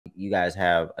you guys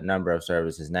have a number of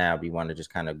services now. Do you want to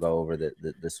just kind of go over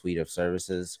the suite of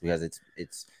services, because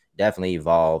it's definitely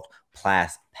evolved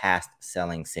past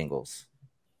selling singles?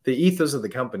 The ethos of the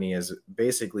company has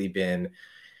basically been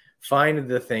find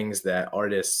the things that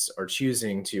artists are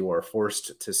choosing to or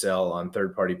forced to sell on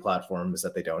third-party platforms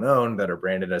that they don't own, that are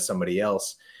branded as somebody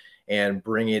else, and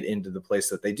bring it into the place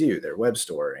that they do, their web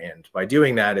store. And by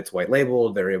doing that, it's white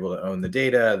labeled. They're able to own the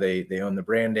data. They own the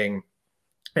branding.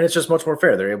 And it's just much more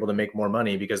fair. They're able to make more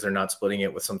money because they're not splitting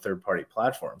it with some third-party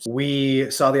platforms. We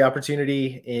saw the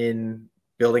opportunity in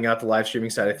building out the live streaming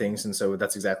side of things. And so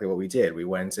that's exactly what we did. We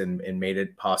went and made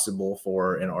it possible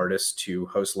for an artist to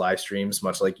host live streams,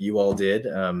 much like you all did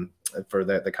for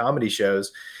the comedy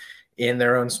shows, in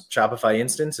their own Shopify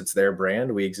instance. It's their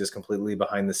brand. We exist completely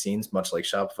behind the scenes, much like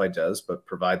Shopify does, but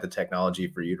provide the technology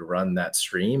for you to run that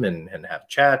stream and have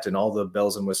chat and all the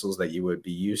bells and whistles that you would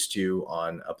be used to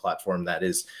on a platform that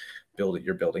is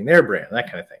you're building their brand, that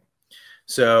kind of thing.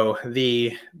 So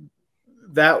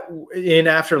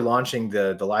after launching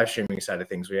the live streaming side of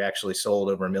things, we actually sold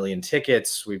over 1 million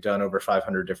tickets. We've done over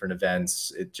 500 different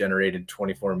events. It generated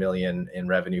 24 million in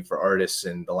revenue for artists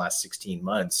in the last 16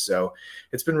 months. So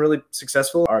it's been really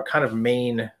successful. Our kind of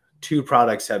main two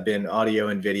products have been audio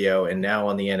and video. And now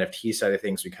on the NFT side of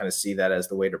things, we kind of see that as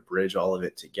the way to bridge all of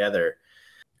it together.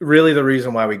 Really, the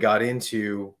reason why we got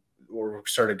into or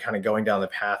started kind of going down the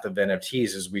path of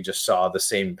NFTs is we just saw the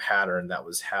same pattern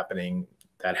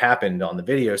that happened on the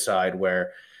video side,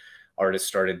 where artists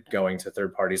started going to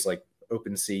third parties like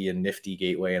OpenSea and Nifty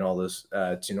Gateway and all those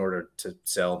in order to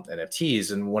sell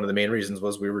NFTs. And one of the main reasons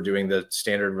was we were doing the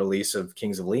standard release of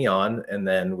Kings of Leon, and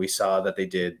then we saw that they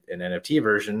did an NFT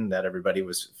version that everybody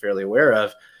was fairly aware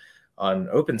of on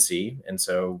OpenSea. And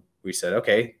so we said,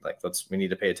 okay, we need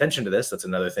to pay attention to this. That's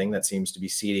another thing that seems to be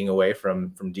seeding away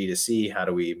from D2C. How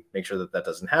do we make sure that that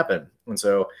doesn't happen? And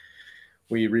so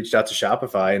we reached out to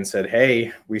Shopify and said,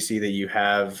 hey, we see that you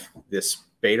have this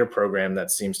beta program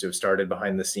that seems to have started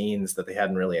behind the scenes that they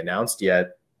hadn't really announced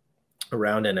yet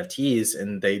around NFTs.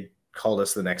 And they called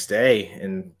us the next day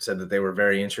and said that they were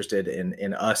very interested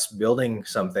in us building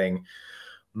something,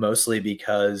 mostly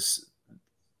because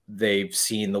they've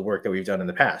seen the work that we've done in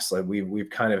the past. Like we've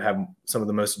kind of have some of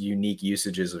the most unique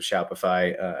usages of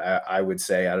Shopify, I would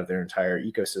say, out of their entire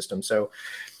ecosystem. So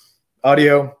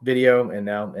audio, video, and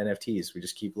now NFTs. We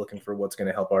just keep looking for what's going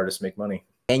to help artists make money.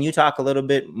 And you talk a little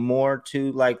bit more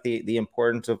to like the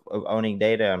importance of owning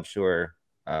data, I'm sure.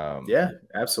 Yeah,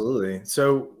 absolutely.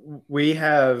 So we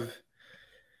have,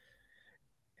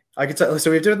 I could tell, so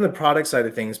we've done the product side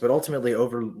of things, but ultimately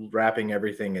overwrapping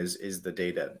everything is the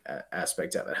data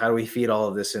aspect of it. How do we feed all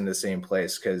of this in the same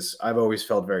place? Because I've always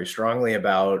felt very strongly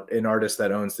about an artist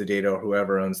that owns the data, or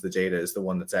whoever owns the data is the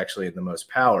one that's actually in the most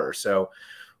power. So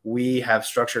we have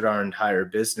structured our entire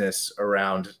business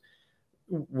around,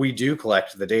 we do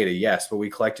collect the data, yes, but we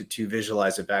collect it to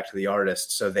visualize it back to the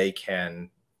artist so they can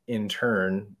in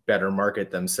turn better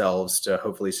market themselves to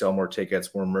hopefully sell more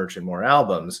tickets, more merch, and more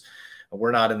albums.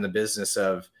 We're not in the business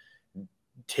of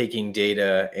taking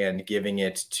data and giving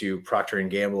it to Procter &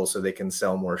 Gamble so they can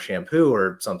sell more shampoo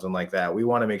or something like that. We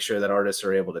want to make sure that artists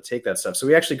are able to take that stuff. So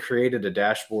we actually created a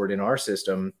dashboard in our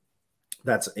system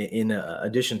that's in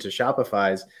addition to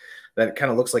Shopify's, that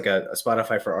kind of looks like a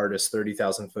Spotify for artists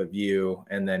 30,000 foot view.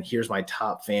 And then here's my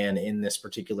top fan in this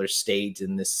particular state,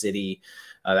 in this city,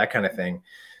 that kind of thing.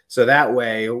 So that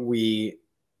way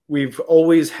we've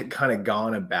always kind of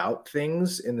gone about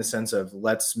things in the sense of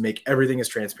let's make everything as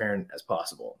transparent as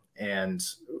possible. And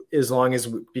as long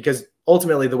as, because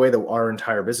ultimately the way that our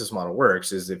entire business model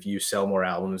works is if you sell more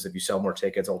albums, if you sell more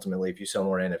tickets, ultimately, if you sell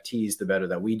more NFTs, the better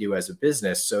that we do as a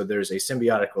business. So there's a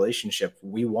symbiotic relationship.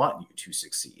 We want you to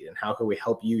succeed. And how can we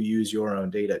help you use your own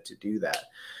data to do that?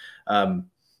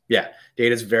 Yeah,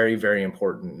 data is very, very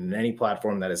important. And any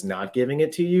platform that is not giving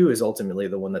it to you is ultimately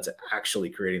the one that's actually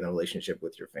creating the relationship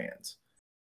with your fans.